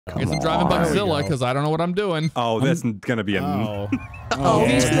I guess I'm driving Bugzilla because I don't know what I'm doing. Oh, that's gonna be a. Oh,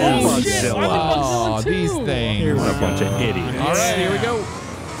 these things. Oh, these things. What a bunch of idiots. All right, here we go.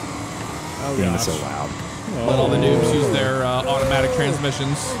 Oh, game is so loud. Let all the noobs use their automatic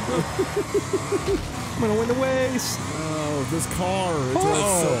transmissions. I'm gonna win the race. Oh, this car.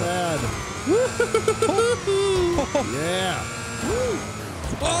 It's so bad. Yeah.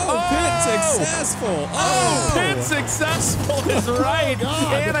 Oh, pit successful. Oh, pit successful is right.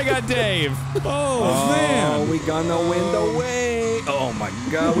 And I got Dave. Oh, man. We gonna win the way. Oh, my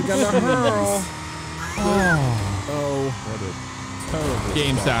God. We gonna hurl. Oh, what a terrible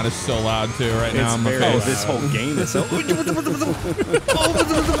Game sound is so loud, too, right now. It's very, this whole game is so.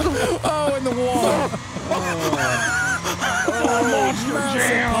 Oh, in the wall. monster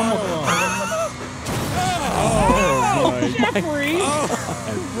jam. Jeffrey!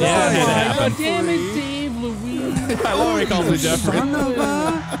 Yeah, it happened. Damn it, Dave Louise. I love when he calls me Jeffrey.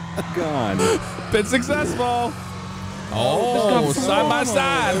 Gone. Been successful. Oh, side by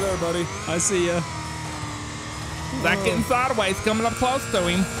side. Hey there, buddy. I see ya. Zach getting sideways, coming up close to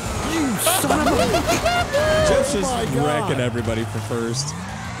him. Jeff's just wrecking everybody for first.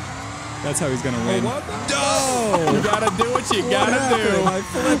 That's how he's gonna win. What? No! You gotta do what you gotta do. I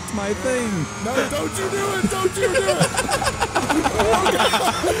flipped my thing. No, don't you do it! Don't you do it!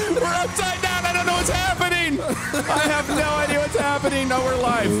 We're upside down. I don't know what's happening. I have no idea what's happening. No, we're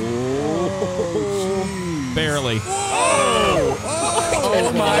live. Barely.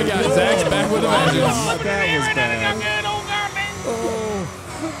 Oh my God. Zach's back with a vengeance. That was bad.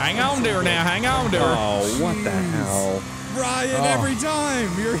 Hang on there now. Hang on there. Oh, what the hell? Ryan, every time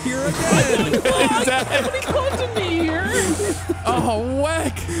you're here again. Close to me here. Oh,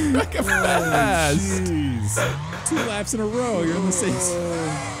 WRECKFEST. Jeez. 2 laps in a row. You're in the same.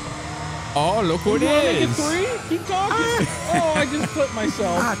 Oh, look who it is. 3? Keep talking. Oh, I just flipped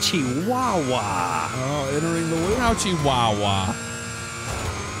myself. Ah, Chihuahua. Oh, entering the loop. How Chihuahua.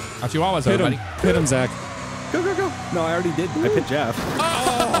 How Chihuahua's Hit everybody. him. Hit him, Zach. Go, go, go. No, I already did. I picked Jeff.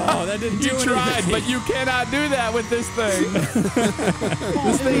 Oh, that didn't do You tried, anything. but you cannot do that with this thing.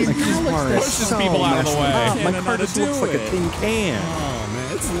 This thing pushes so people out of the way. My Can't know car how to just looks do like a it. tin can. Oh,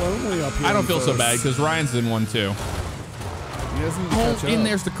 man, it's lonely up here. I don't feel so first. bad because Ryan's in one too. He doesn't catch Oh, in up.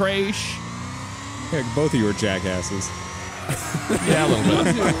 there's the crash. Heck, both of you are jackasses. Yeah, a little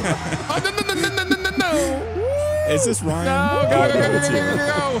bit. Oh, no. Is this Ryan? No, go, go, go, It's go, you. go, go,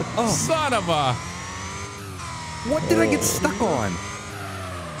 go. Oh. Son of a. What did I get stuck on?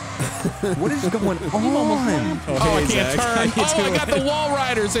 What is going on? Oh, I hey, can't Zach. turn. How you Oh, I doing? got the wall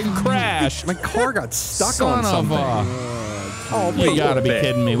riders and crashed. My car got stuck Son on of something. a. Oh, You gotta be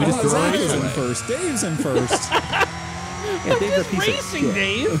kidding me. We just Oh, threw Zach it is in away. first. Dave's in first. Yeah, Dave's a piece of Racing, shit.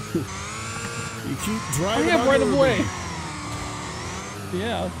 Dave. You keep I driving. have right of under way. me.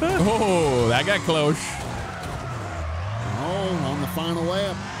 Yeah. Oh, that got close. Oh, on the final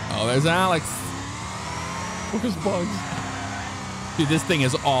lap. Oh, there's Alex. Look at bugs. Dude, this thing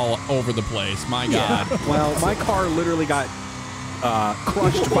is all over the place. My God. Well, my car literally got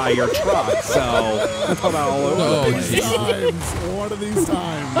crushed by your truck, so I'm talking about all over Oh, the place. geez. One of these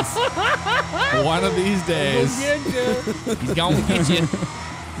times. One of these days. He's gonna get you.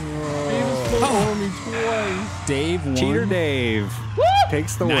 For me twice. Dave won. Cheater Dave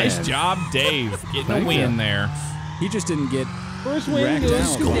takes the Nice win. job, Dave. Getting Thank a win you. there. He just didn't get First win racked goes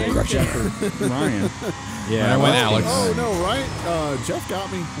out to by Dave. Jeff or Ryan. Yeah, I went Alex. Oh, no, right? Jeff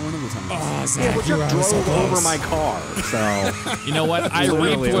got me one of the times. Oh, Zach, Yeah, but you Jeff were so drove over close. my car, so You know what? I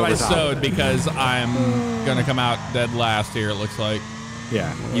Literally reaped what I over top. sowed because I'm gonna come out dead last here. It looks like.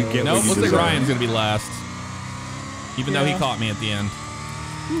 yeah, you get No, what it you looks like deserve. Ryan's gonna be last. Even though he caught me at the end.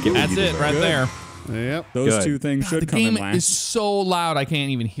 Get what That's you it deserve. right Good. there. Yep. Those Good. two things The should come game in is last. so loud I can't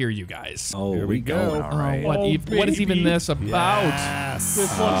even hear you guys. Oh, Here we go. All right. What, Oh, what is even baby. this about? Yes.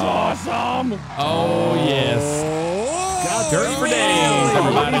 This looks awesome. Oh yes. Dirt for days,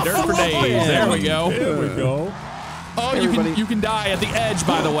 everybody. Dirt for days. There we go. There we go. Oh, Everybody- you can die at the edge,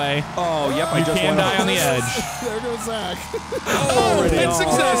 by the way. Oh, yep, I You just can went die off. on the edge. There goes Zach. Oh, it's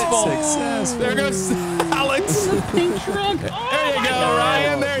successful. Successful. There goes Alex. Pink truck. There you go,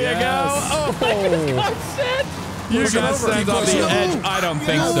 Ryan. There you go. Oh, Got set. you Push it got over. sent Keep on the pushing it. edge. I don't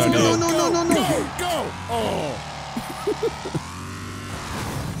think so, dude. No. Go. Oh.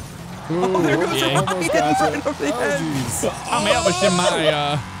 Yeah. Almost got you. Oh, jeez. I'm ambushing my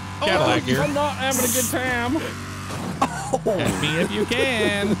Cadillac here. I'm not having a good time. Catch me if you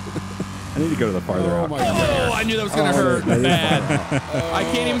can. I need to go to the farther Oh, out. my God. Oh, I knew that was gonna hurt bad. I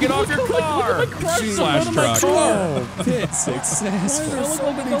can't even get off your car. Slash truck. Oh, pit Why successful. are there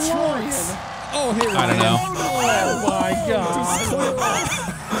so many trucks? Oh, hey, I don't know. Oh my god.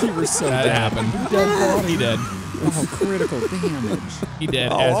 You were so That dead. happened. He did. Oh, critical damage. He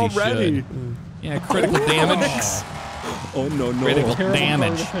did, as he already. should. Yeah, critical damage. Oh, no, no. Critical Terrible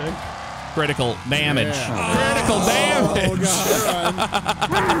damage. throw to pick. Critical damage. Yeah. Critical Oh, damage. God.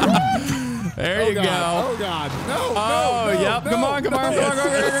 There you go. Oh, God. No, Oh, no, yep. no, Come on, come on, come on, come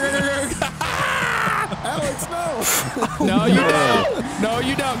on. Alex, no. No, you don't. No,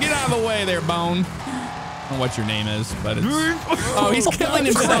 you don't. Get out of the way there, Bone. I don't know what your name is, but it's... Oh, he's killing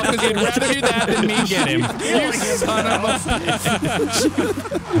himself because he'd rather do that than me get him. You son of a...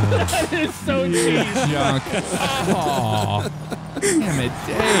 That is so cheese. Junk. Oh. Damn it,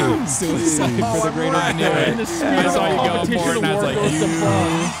 Dave. Suicide for the greater I knew it. In the spirit I saw of you going competition, for it, and I was the like, war goes to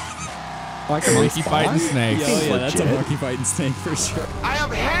Bone. monkey fighting snakes. Oh, yeah, that's a legit. monkey fighting snake for sure. I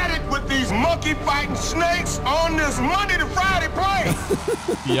have had it with these monkey fighting snakes on this Monday to Friday play.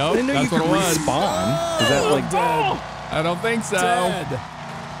 Yup, that's what it was. Respawn? Is that like I don't think so. Dead.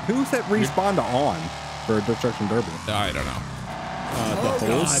 who's that respawn to on for Destruction Derby? I don't know.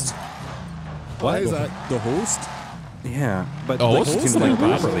 The host. Why is that? The host? Yeah, but The like, host? it seems like The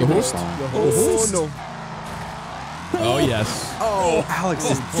host? properly The host? respawn. Oh, no. Oh, yes. Oh, Alex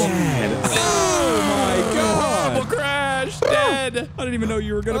is dead. Oh my Horrible god! crash. Dead. I didn't even know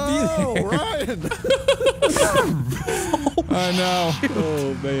you were gonna be Oh, there. Ryan. I know.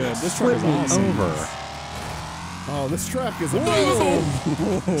 Oh man, this truck is awesome. Over. Oh, this track is amazing.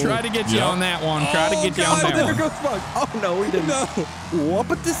 Try to get you on that one. Try to get you on that there one. goes Bug. Oh no, we didn't. No. What?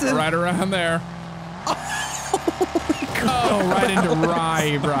 But this is Right around there. Oh, right into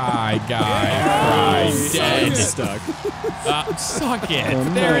Rye guy. Rye dead. Stuck. Suck it. Oh,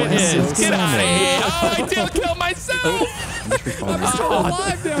 no, There it it's is. so Get out of sad. here. Oh, I did kill myself. I'm still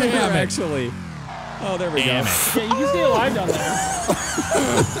alive down here, damn it. actually. Oh, there we Damn go. it. Yeah, you can stay alive down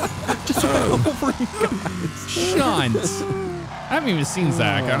there. Shunt. I haven't even seen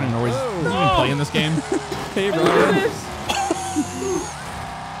Zach. I don't know. Is he even playing this game? Hey, Look Ryan. at this.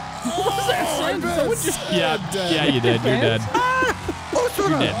 What was that sound? Someone just Yeah, you did. You're dead. You're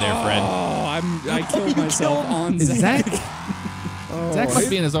dead there, Fred. Oh, I killed myself on Zach. Zach must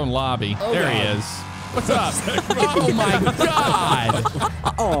be in his own lobby. There he is. What's up? Oh my God!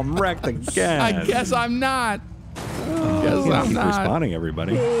 Oh, I'm wrecked again. I guess I'm not. Guess Keep I'm not. respawning,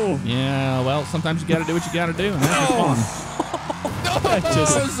 everybody. Yeah, well, sometimes you gotta do what you gotta do, and that's fun.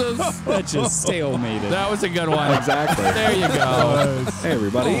 That just stalemated. That was a good one. Exactly. There you go. Hey,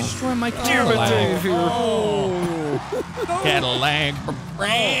 everybody. Destroy my Cadillac. Oh. Cadillac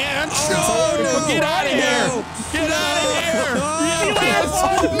branch. Oh, get out of here! Get out of here!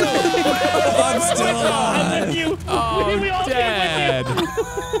 I'm still alive. you. Oh, We all dead.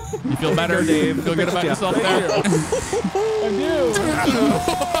 You feel better, Dave? Feel good about yourself there? I do.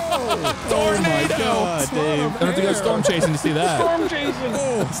 Tornado! God, Dave. Don't have to go storm chasing to see that. Storm chasing.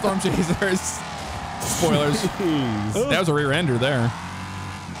 Storm chasers. Spoilers. That was a rear ender there.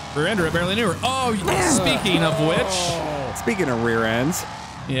 Rear ender apparently newer. Oh, speaking of which. Speaking of rear ends,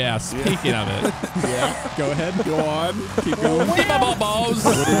 Yeah, speaking of it. Yeah. Go ahead. Go on. Keep going. Balls.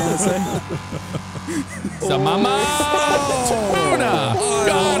 What do you want to say? Samama. Tuna.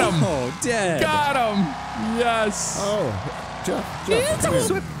 Got him. Oh, dead. Got him. Yes. Oh, Jeff. Come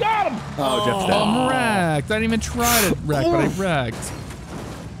here. Got him. oh, Jeff's dead. I'm wrecked. I didn't even try to wreck, but I wrecked.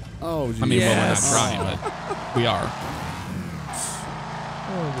 Oh, I mean, well, we're not Yes. trying, but we are.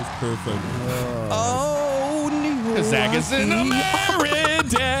 Oh, it was perfect. Oh, no. Zach is in the married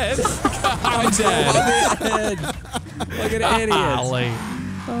dead. I'm dead. Look at idiot. Golly.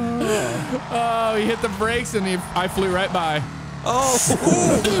 Oh, he hit the brakes and I flew right by. Oh.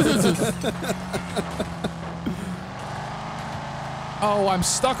 Oh, I'm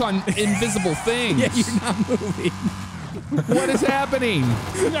stuck on invisible things. Yeah, you're not moving. What is happening?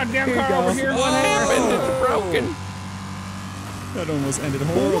 We got a damn car over here. What happened? It's broken. That almost ended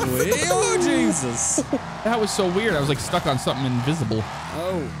horribly. Oh, Jesus. That was so weird. I was like stuck on something invisible.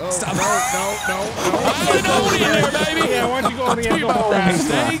 Oh, Stop. no. I know in there, baby. Yeah, why don't you go over here and go T-bone home?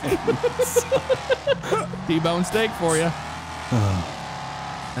 steak. T-bone steak for you.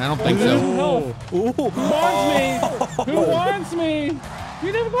 I don't think so. Help. Who wants me? Who wants me?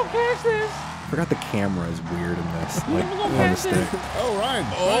 You never gonna catch this. I forgot the camera is weird in this. You Like, never gonna on the catch this. stick. Oh, Ryan.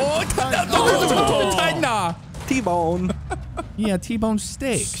 Oh, Tighten. T-bone. Yeah, T-bone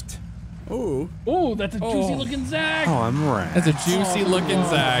steaked. Oh. Ooh, that's a juicy looking Zach. Oh, I'm wrecked. That's a juicy looking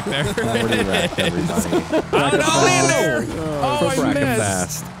Zach there. Already wrecked, everybody. Oh, no, in there. Oh, I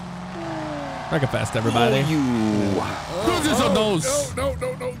missed. Fast. WRECKFEST, everybody. You. Who's this on those? No.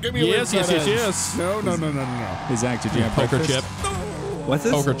 Give me a Yes, yes, inside yes, edge. yes. No. Hey, Zach, did you have Poker breakfast? chip. What's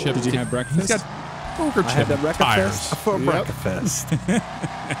this? Poker chip. Did you have breakfast? He's got Poker I had chip that tires. WRECKFEST for breakfast.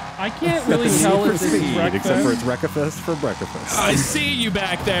 I can't really tell if this is Except for breakfast. it's WRECKFEST for breakfast. I see you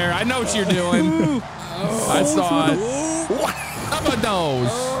back there. I know what you're doing. I saw it. How about those?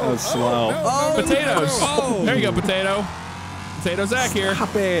 That was slow. Potatoes. There you go, potato. Potato Zach here.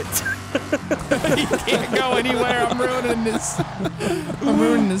 Stop it. You can't go anywhere. I'm ruining this. I'm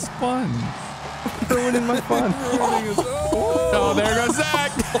ruining this fun. Ruining my fun. Oh, there goes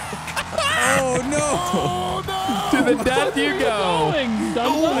Zach. Oh no! To the death you go.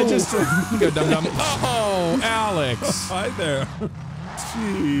 I just Go dum dum. Oh, Alex. Hi there.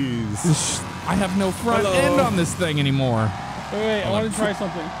 Jeez. I have no front end on this thing anymore. wait, I want to try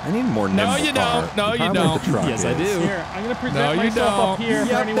something. I need more nimble No, you don't. car. No, The you problem with don't. the truck Yes, I is- do. Here, I'm gonna present No, you myself don't. up here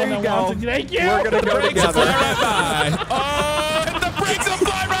for Yep, anyone there that you go. wants it. Thank you. We're gonna go Brakes will fly together. right by. Oh, and the brakes will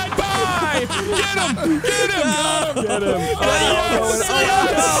fly right by. Get him! Get him! Get him.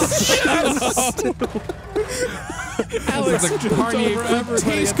 Alex, it's a Carnier Quick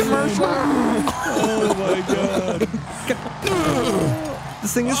Taste commercial. Oh my god!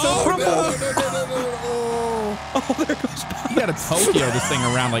 This thing is so crumpled. You gotta Tokyo this thing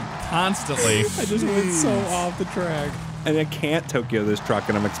around like constantly. I just went so off the track. And I can't Tokyo this truck,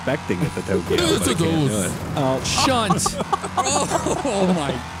 and I'm expecting it to Tokyo. but I can't do it. Oh, Shunt. Oh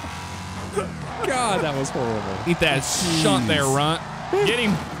my god, that was horrible. Eat that shunt there, Runt. Get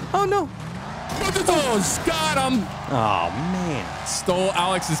him. oh no. Oh, got him. Oh man. Stole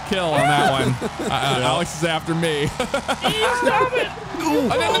Alex's kill on that one. Alex is after me. Stop it!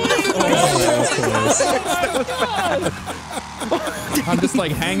 I'm just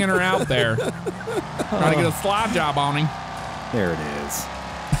like hanging her out there. Trying to get a slide job on him. There it is.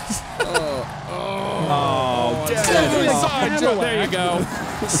 Slide job. There you go.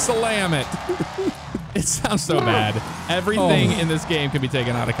 Slam it. It sounds so bad. Everything in this game can be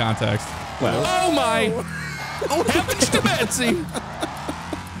taken out of context. Well, Oh my! Oh heavens to Betsy!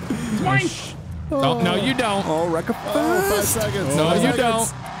 Oh, no, you don't. oh, WRECKFEST. 5 seconds. No, 5 you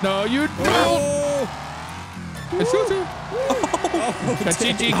seconds. don't. No, you don't.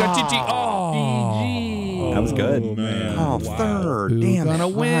 Kachichi, kachichi. Oh. That was good. Oh, man. Oh, Wow. third. Who's Damn gonna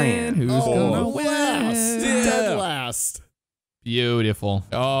it, win? Ryan. Who's gonna win? Dead last. Beautiful.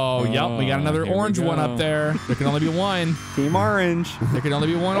 Oh, yep. We got another here we orange one go. up there. There can only be one. Team Orange. There can only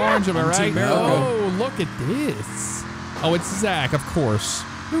be one orange, am I right? Team America. Oh, look at this. Oh, it's Zach, of course.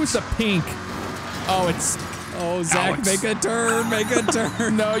 Who's the pink? Oh, it's... Oh, Zach, Alex. make a turn, make a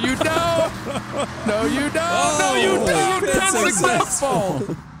turn. No, you don't. No, you don't. No, you don't. that's That's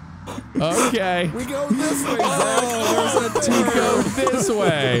successful. Okay. We go this way, Oh, there's a You turn. go this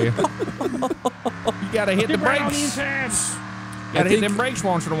way. You gotta hit the Get right on these brakes. hands. Gotta hit them brakes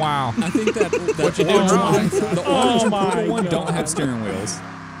once in a while. I think that What you doing orange wrong? one- the orange Oh my purple one don't God. have steering wheels.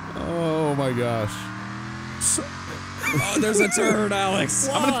 Oh my gosh. Oh, there's a turn, Alex.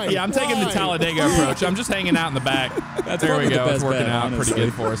 I'm taking the Talladega approach. I'm just hanging out in the back. That's There we probably the go. It's best working bet, out honestly. pretty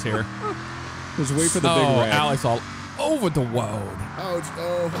good for us here. Just wait for the big Oh, red. Alex all over the road. Ouch.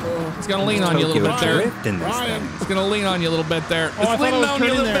 Oh, It's gonna lean on you a little Tokyo bit there. drift in this Ryan. thing. It's gonna lean on you a little bit there. Oh, I It's thought it leaning was on you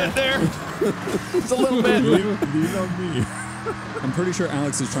a little turning bit there. It's a little bit. Lean on me. I'm pretty sure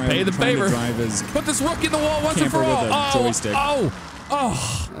Alex is trying, Pay the trying favor. to drive his Put this rookie in the wall once and Camper for all. with a joystick. Oh,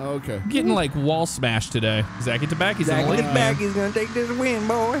 Okay. getting like wall smashed today. Zachy Tobacco's in the lead. He's gonna take this win,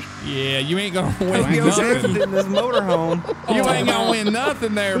 boy. Yeah, you ain't gonna win Tokyo nothing. drifted in this motorhome. You ain't gonna win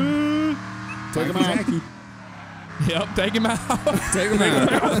nothing there. Take him out. Yep, take him out. Take him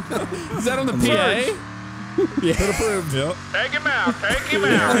out. Is that on the PA? Been approved. Yep. Take him out. Take him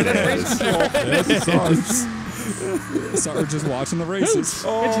out. Sorry, just watching the races.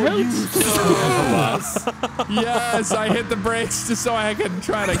 It's really Yes, I hit the brakes just so I could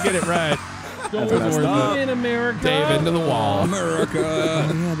try to get it right. going in America. Dave into the wall. America.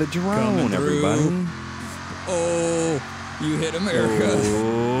 Oh, yeah, the drone, Coming through. everybody. Oh, you hit America.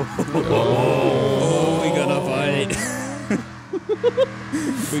 Oh. Oh, we gonna fight.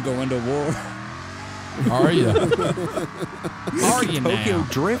 We go into war. Are you? Are you Tokyo now?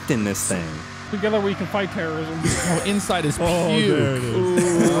 drift in this thing. Together we can fight terrorism. Oh, inside is puke.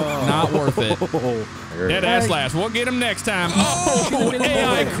 Not worth it. There it Dead is. ass last. We'll get him next time. Oh,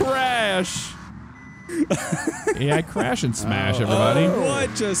 AI crash. AI crash and smash, everybody.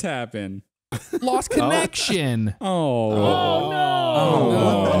 What just happened? Lost connection. Oh. Oh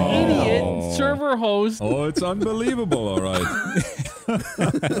no! Idiot server host. Oh, it's unbelievable. All right.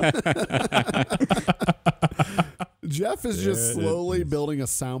 Jeff is just slowly building a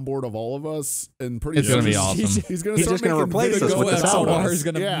soundboard of all of us, and pretty It's soon gonna be awesome. He's gonna He's start just gonna making replace us videos with the of sound us. bars. Is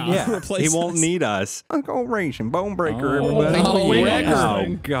gonna Yeah, replace he won't us. need us. Uncle Ration, Bone Breaker, Oh, everybody. oh, Wrecker.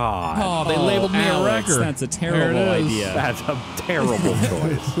 Oh, God. Oh, they labeled me a Alex, wrecker. That's a There terrible it is. idea. That's a terrible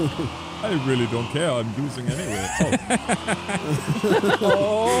choice. I really don't care. I'm losing anyway.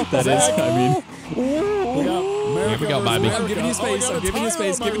 That is, I mean, Here we go, Bobby. I'm giving you space. I'm giving you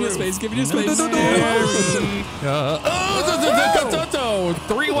space. Giving you space. Giving you space.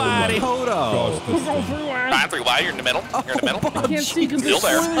 Three wide. Toto. We're going through wide. 3 wide. You're in the middle. You're in the middle. I can't see because the Still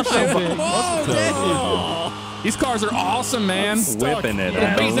there. spoiler's so big. These cars are awesome, man. Whipping it.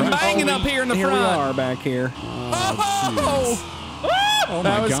 Beating and banging up here in the Here we front. are back here. Oh, Oh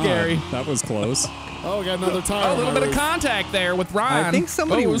That my was God. scary. That was close. Oh, got another tire. a little bit of contact there with Ryan. I think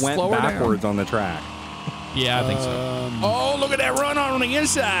somebody Oh, went slow her down. backwards on the track. Yeah, I think so. Oh, look at that run on the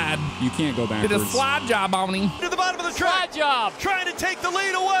inside. You can't go Did a backwards. slide job on him. To the bottom of the track. Job. Trying to take the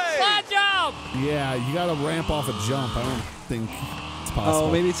lead away. job. Yeah, you got to ramp off a jump. I don't think it's possible.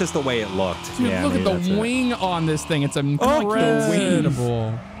 Oh, maybe it's just the way it looked. Dude, yeah, look at maybe that's the it. wing on this thing. It's the wing.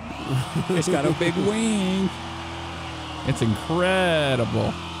 incredible. It's got a big wing. It's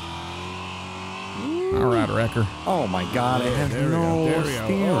incredible. All right, Wrecker. Oh my God! It has There we no go. There we go.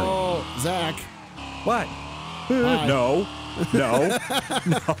 steering. Oh, Zach. What? Hi. No. No.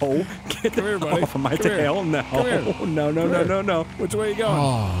 No. Get Come here, buddy. off of my Come here. tail. No. Come here. No. No. No. No. No. Which way you going?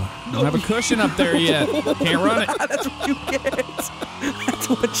 Oh, don't have a cushion up there yet. Can't run it. That's what you get. That's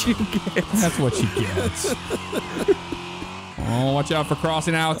what you get. That's what you get. Oh, watch out for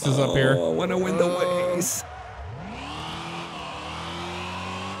crossing Alex's up here. Oh, I want to win the race.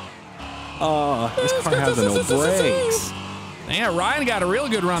 Oh, this car has no brakes. Yeah, Ryan got a real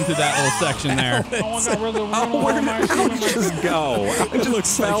good run through that little section there. Oh, I got rid of the run Where on my did you just go? It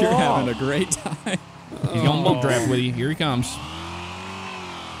looks like you're having a great time. He's gonna bump draft with you. Here he comes.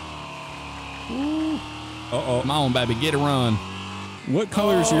 Come on, baby, get a run. What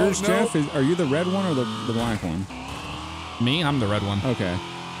color is yours, no. Jeff? Are you the red one or the black one? Me, I'm the red one. Okay.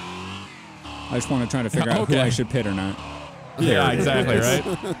 I just want to try to figure out who Okay. I should pit or not. Yeah, exactly, right?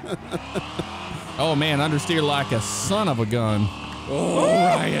 Oh, man, understeer like a son of a gun. Oh,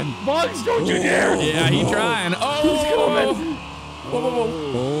 Ryan. Bugs, don't you dare. Yeah, he trying. Oh,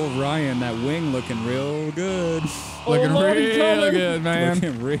 Oh, Ryan, that wing looking real good. looking Lordy, real coming. good, man.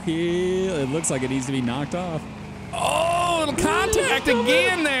 Looking real. It looks like it needs to be knocked off. Oh, little contact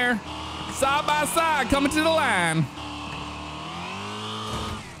again there. Side by side, coming to the line.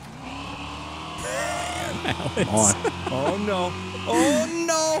 Oh no! Oh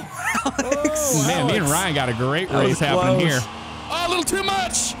no! Man, me and Ryan got a great That was race happening close. here. Oh, a little too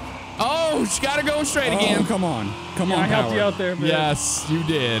much. Oh, she got to go straight again. Oh, come on. Come Yeah, on, I helped Power. you out there, man. Yes, you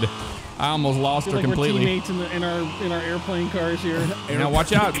did. I almost lost I her feel like completely. we're teammates in our airplane cars here. Now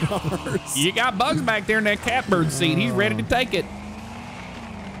watch out. You got Bugs back there in that catbird seat. He's ready to take it.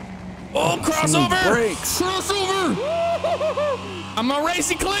 Oh, crossover! Brakes. Crossover! I'm gonna race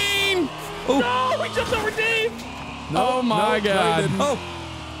you clean! No, we jumped over Dave. Oh my no, God. you didn't. Oh,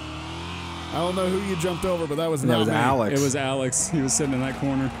 I don't know who you jumped over, but that was that not was me. Alex. It was Alex. He was sitting in that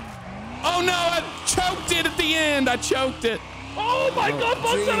corner. Oh no, I choked it at the end. I choked it. Oh my God,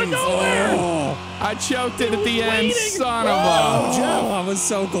 Bugs out of jeez. nowhere. I choked it at the was end. waiting. Son of Oh, a. Jeff. I was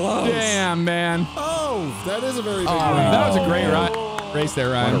so close. Damn, man. Oh, that is a very big Oh, win. that was a great race there,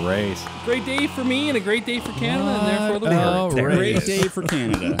 What Ryan. a race! Great day for me and a great day for Canada, and therefore the What winner. a Great race. day for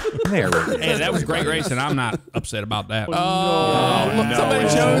Canada. There we go. Hey, that was great racing. I'm not upset about that. Oh, Oh, look, no, somebody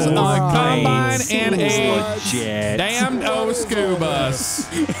it's chose a combine Nice. and a Legit. damned school bus.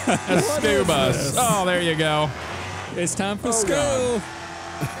 A school bus. Oh, there you go. It's time for school.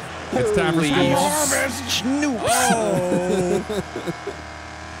 It's time for school.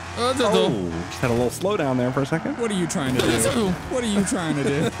 Oh, just had a little slowdown there for a second. What are you trying to do? What are you trying to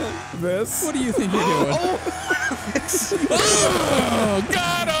do? This. What do you think you're doing? Oh,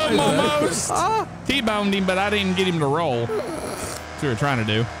 got him almost. T-boned him, but I didn't get him to roll. That's what we were trying to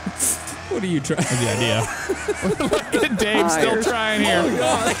do. What are you trying? That's the idea. Look at Dave still trying here.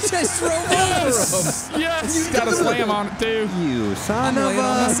 I just drove over him. Yes, got a slam on it too. You son I'm of laying on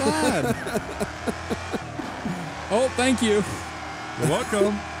my a... side. Oh, thank you. You're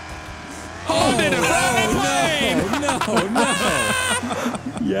welcome. Oh, did it fly the plane?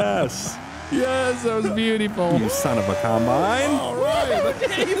 No. Yes. Yes, that was beautiful. You son of a combine. All right.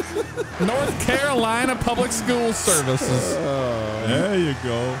 North Carolina Public School Services. There you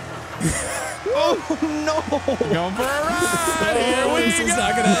go. Oh no! Going for a ride. Here we This go. is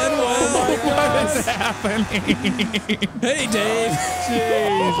not gonna end well. What is happening? Hey, Dave.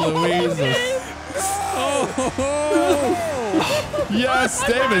 Jeez Louise. Yes,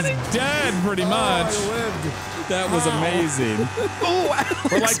 Dave is dead pretty much. That was amazing.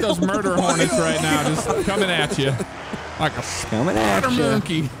 We're like those murder hornets right now, just coming at you. Like a spider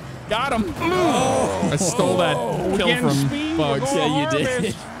monkey. Got him. I stole that kill from Bugs. Yeah, you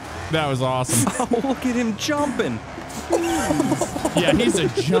did. That was awesome. Oh, look at him jumping. Yeah, he's a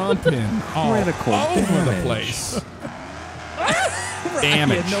jumping Critical all over the damage. place.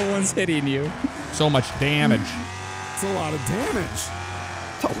 Damage. No one's hitting you. So much damage. It's a lot of damage.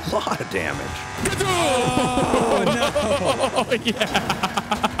 It's a lot of damage. Oh, yeah.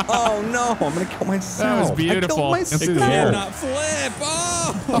 Oh no, I'm gonna kill myself. That was beautiful. I killed It myself. did not flip.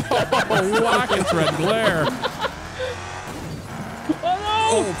 Oh, rockets, red glare.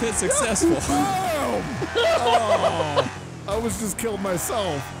 oh, pit successful. Oh, I was just killed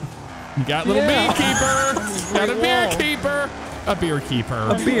myself. You got little beekeeper. Got a beer keeper. A beer keeper.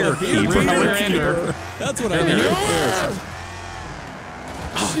 A beer keeper. Rear ender. That's what I mean.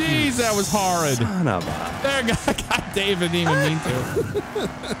 Jeez, that was horrid. Son of a. There, God, David didn't even mean to.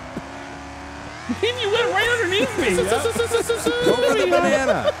 You went right underneath me. Go for the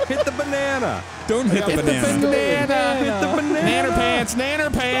banana. Hit the banana. Don't hit the banana. Banana. Hit the banana. Nanner pants, nanner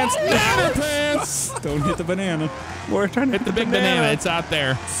pants, nanner pants. Don't hit the banana. We're trying to Hit the big banana. It's out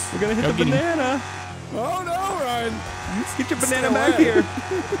there. We're gonna hit Go the get him. banana. Oh no, Ryan. Get your banana back here.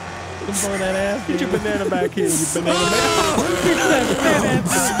 Get your banana back here, you banana man.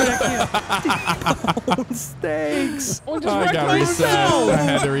 Steaks. I got reset. I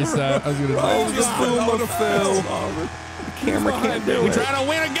had to reset. I was gonna Just boom, fail. The camera can't do We it. trying to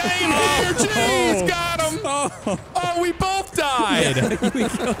win a game here. Jeez, got him. Oh, we both died. We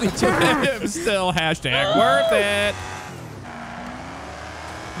killed each other. Still hashtag worth it.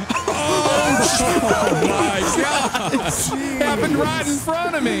 Oh my God. Happened right in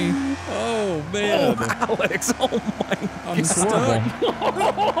front of me. Oh man. Alex, oh my. I'm stuck.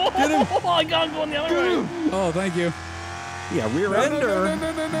 Oh, I gotta go the other way. Oh, thank you. Yeah, rear ender.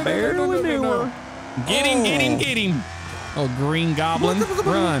 Barely newer. Get him, get him, get him. Oh, green goblin,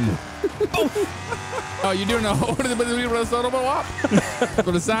 run. Oh, you're doing a what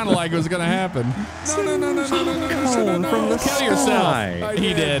what it sounded like it was going to happen. No. From the Kill yourself. side.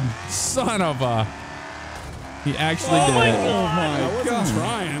 He did. Son of a. He actually did. Oh my I wasn't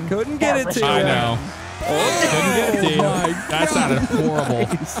trying. Couldn't get it to you. I know. Couldn't get it to you. That sounded horrible.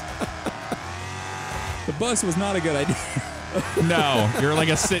 The bus was not a good idea. No, you're like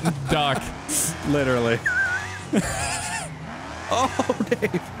a sitting duck. Literally. Oh,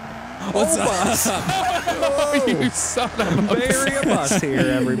 Dave. What's up? Oh, you son of a Bury a bus here,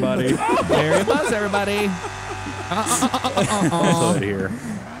 everybody. Very buzz, everybody. Out here.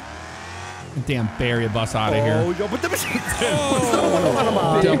 Damn, bury a bus out of here. yo, but the machine.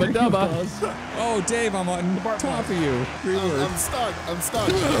 Dubba dubba. Oh, Dave, I'm on top of you. I'm stuck.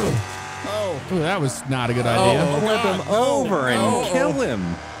 Oh, Ooh, that was not a good idea. Flip him over and kill him.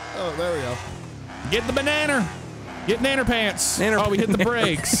 oh, there we go. Get the banana. Get nanner pants. Nanner Oh, we hit the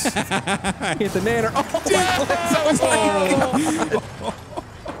brakes. Hit the nanner. Oh,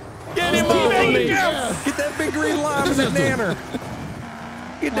 Get him on me. get that big green lime in that nanner.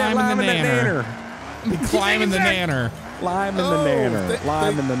 Get that Lime lime in in the that nanner. Climbing the nanner. Lime in the nanner.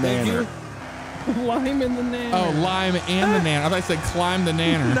 Lime in the thank nanner. you. Lime in the name. Oh, lime and the nanner. I thought I said climb the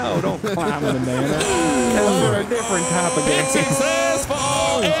nanner. No, don't climb in the nanner. That's for a different type of It's game.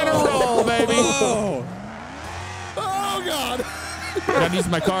 successful and a roll, baby. Oh God. Gotta use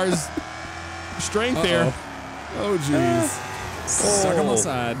my car's strength here. Oh jeez. Stuck on the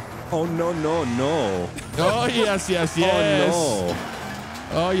side. Oh, no. Oh, yes. Oh, no.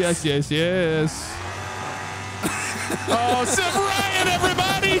 Oh, yes. Oh, Sim Ryan,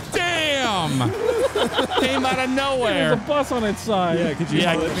 everybody! Damn! Came out of There's a nowhere. bus on its side. Yeah, could you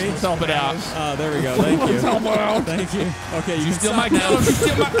help me? Help it out. There we go. Thank you. Thank you. Okay, you can Steal stop my now. kill.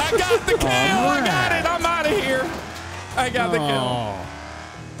 I got the kill. I got it. I'm out of here. I got the kill.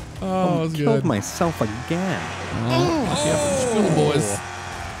 Oh, it was Killed good. myself again. School boys.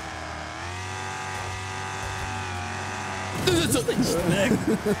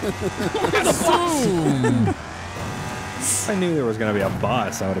 Boom. I knew there was going to be a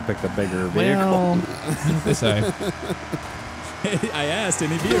bus. I would have picked a bigger vehicle. Well, what they say. I asked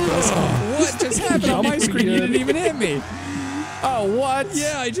any vehicles. What just happened on my screen? You didn't even hit me. Oh, what?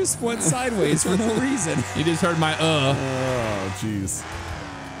 Yeah, I just went sideways for no reason. You just heard my Oh jeez.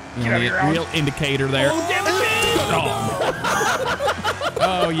 real indicator there.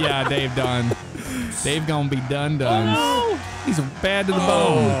 Oh, yeah, Dave done. Dave gonna be done. Oh, He's bad to the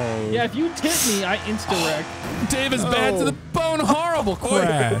bone. no. Yeah, if you tip me, I insta-wreck. Dave is bad to the bone. Horrible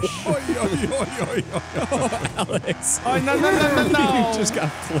crash. Alex. Oh, no. You just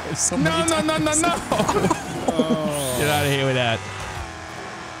got flipped so many No. times. Get out of here with that.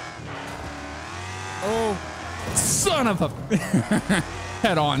 Oh, son of a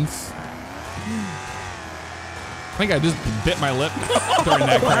head-ons. I think I just bit my lip during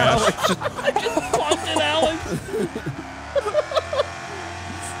that crash. I just plunked it, Alex.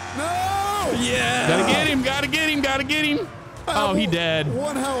 No! Yeah. Gotta get him. Oh, he dead.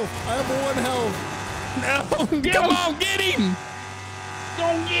 1 health. I have 1 health. No, come on, get him.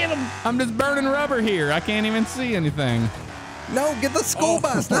 Don't get him. I'm just burning rubber here. I can't even see anything. No, get the school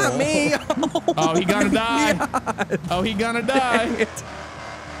bus, not me. Oh, he gonna die. Oh, he gonna die.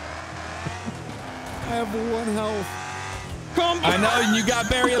 I have 1 health. I know, and you got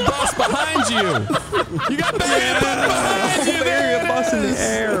Barry a bus behind you. You got Barry a bus behind you. Barry a bus in the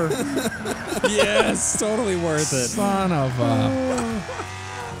air. Yes, totally worth it. Son of a.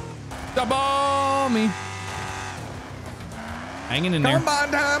 Double me. Hanging in there. Come on,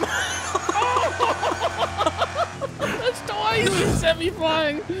 time. That's twice. You sent me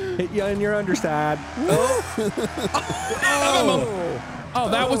flying. Hit you on your underside. Oh,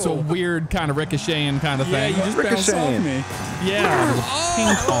 that was a weird kind of ricocheting kind of Yeah, thing. you just bounced off me. Yeah.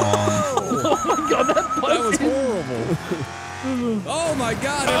 Ping pong. Oh my god, That was horrible. Oh my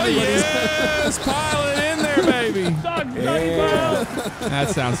God! Oh, Everybody's yes! Pile it in there, baby. That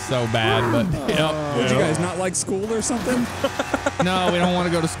sounds so bad, but yep. Would you guys not like school or something? No, we don't want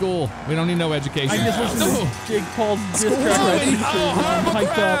to go to school. We don't need no education. I just listened to Jake Paul's diss track right Oh, now. horrible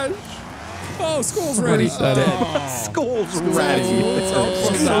Hyped up. crash. Oh, school's ready. School's ready.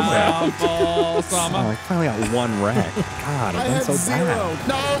 Oh, Oh, I finally got 1 wreck. God, I I've been had so 0. bad.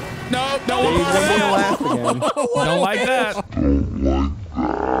 No, don't Dave's want gonna that. laugh again. Don't like that.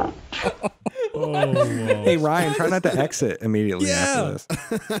 Hey, Ryan, try not to exit immediately Yeah. after this.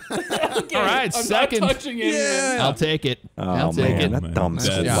 All right, I'm second. not touching it. Yeah. I'll take it. Oh, I'll take man, it. that dumb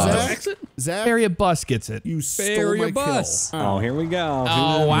school Yeah. bus. Exit? Zach, Barry a bus gets it. you stole Barry my a bus. kill. Oh, here we go.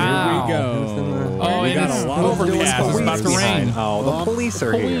 Oh, wow. Here we go. Oh, we and got it's a lot of overcast. It's about to rain. Oh, the police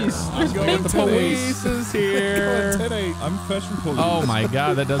are here. Police. I'm going The 10-8. police is here. 10-8. I'm fetching police. Oh my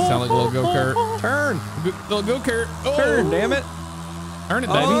God, that does sound like a little go-kurt. Turn. Little go-kurt. Oh, Turn, damn it. Turn it,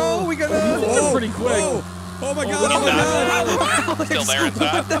 baby. Oh, we got That's pretty quick. Whoa. Oh my God! Oh my God! Still there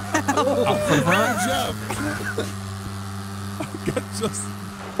inside. Just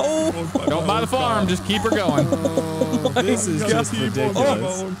Don't buy the farm. Just keep her going. This is just keep on my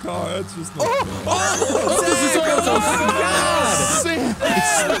ridiculous. own car. That's just not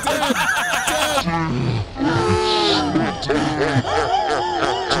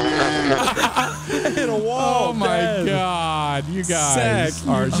hit a wall. Oh my dead. God, you guys Zach,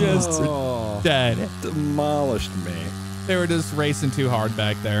 are you just dead. Demolished me. They were just racing too hard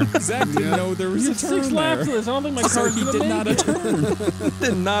back there. Zach didn't know there was a turn 6 laps there. to this. I don't think my So car's he gonna did make not it. a turn.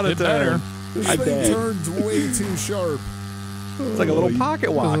 Did not a It better. turn. This I thing did. turns way too sharp. It's like a little pocket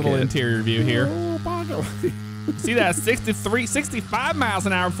A walk. little interior view here. Oh, pocket. See that 65 miles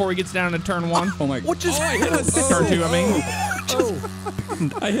an hour before he gets down to turn 1. Oh my! What just I hit a Turn 2, I mean.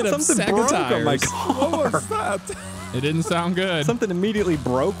 I hit a Something sack of broke on my tires. car. It didn't sound good. Something immediately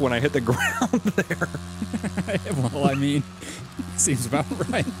broke when I hit the ground there. Well, I mean, seems about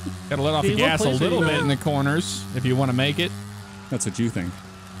right. Gotta let off the Steve, what gas a place are little you bit at? in the corners if you want to make it. That's what you think.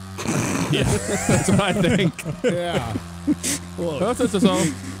 Yeah, that's what I think. Yeah. Look, That's all.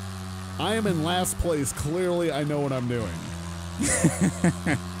 I am in last place. Clearly, I know what I'm doing.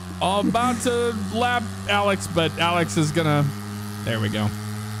 I'm about to lap Alex, but Alex is gonna. There we go.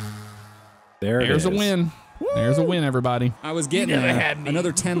 There's a win. There's a win, everybody. I was getting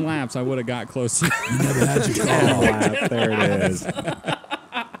another 10 laps. I would have got close to. There it is.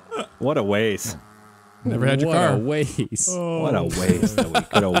 What a waste. Never had your What car. a waste. What a waste that we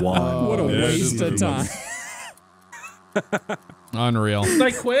could have won. What a Yeah, waste it of is. time. Unreal. Did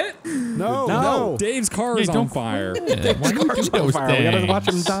I quit? No. Dave's car is on fire. Yeah, why do you do those Fire. We gotta things? watch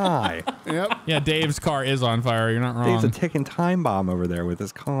him die. Yep. Yeah, Dave's car is on fire. You're not Dave's a wrong. ticking time bomb over there with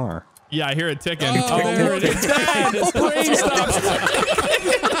his car. Yeah, I hear it ticking. Oh, there it is. Brain stops.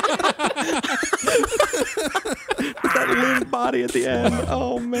 That limp body at the end.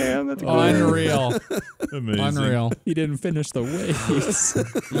 Oh man, that's great. Unreal. amazing. Unreal. He didn't finish the race.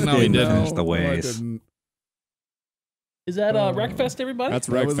 No, he didn't. Finish the No, I waste. didn't. Is that WRECKFest, everybody? That's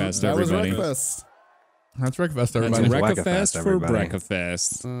That was- WRECKFest, that was everybody. WRECKFest. That's WRECKFest, That's everybody. WRECKFest for everybody.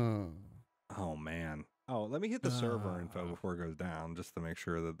 WRECKFest. Oh man. Oh, let me hit the server info before it goes down, just to make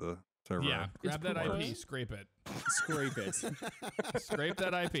sure that the server. Yeah, grab that porous. IP, scrape it. Scrape it. Scrape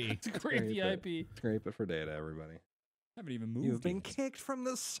that IP. Scrape the IP. Scrape it for data, everybody. Haven't even moved. You've been yet. kicked from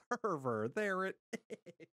the server. There it is.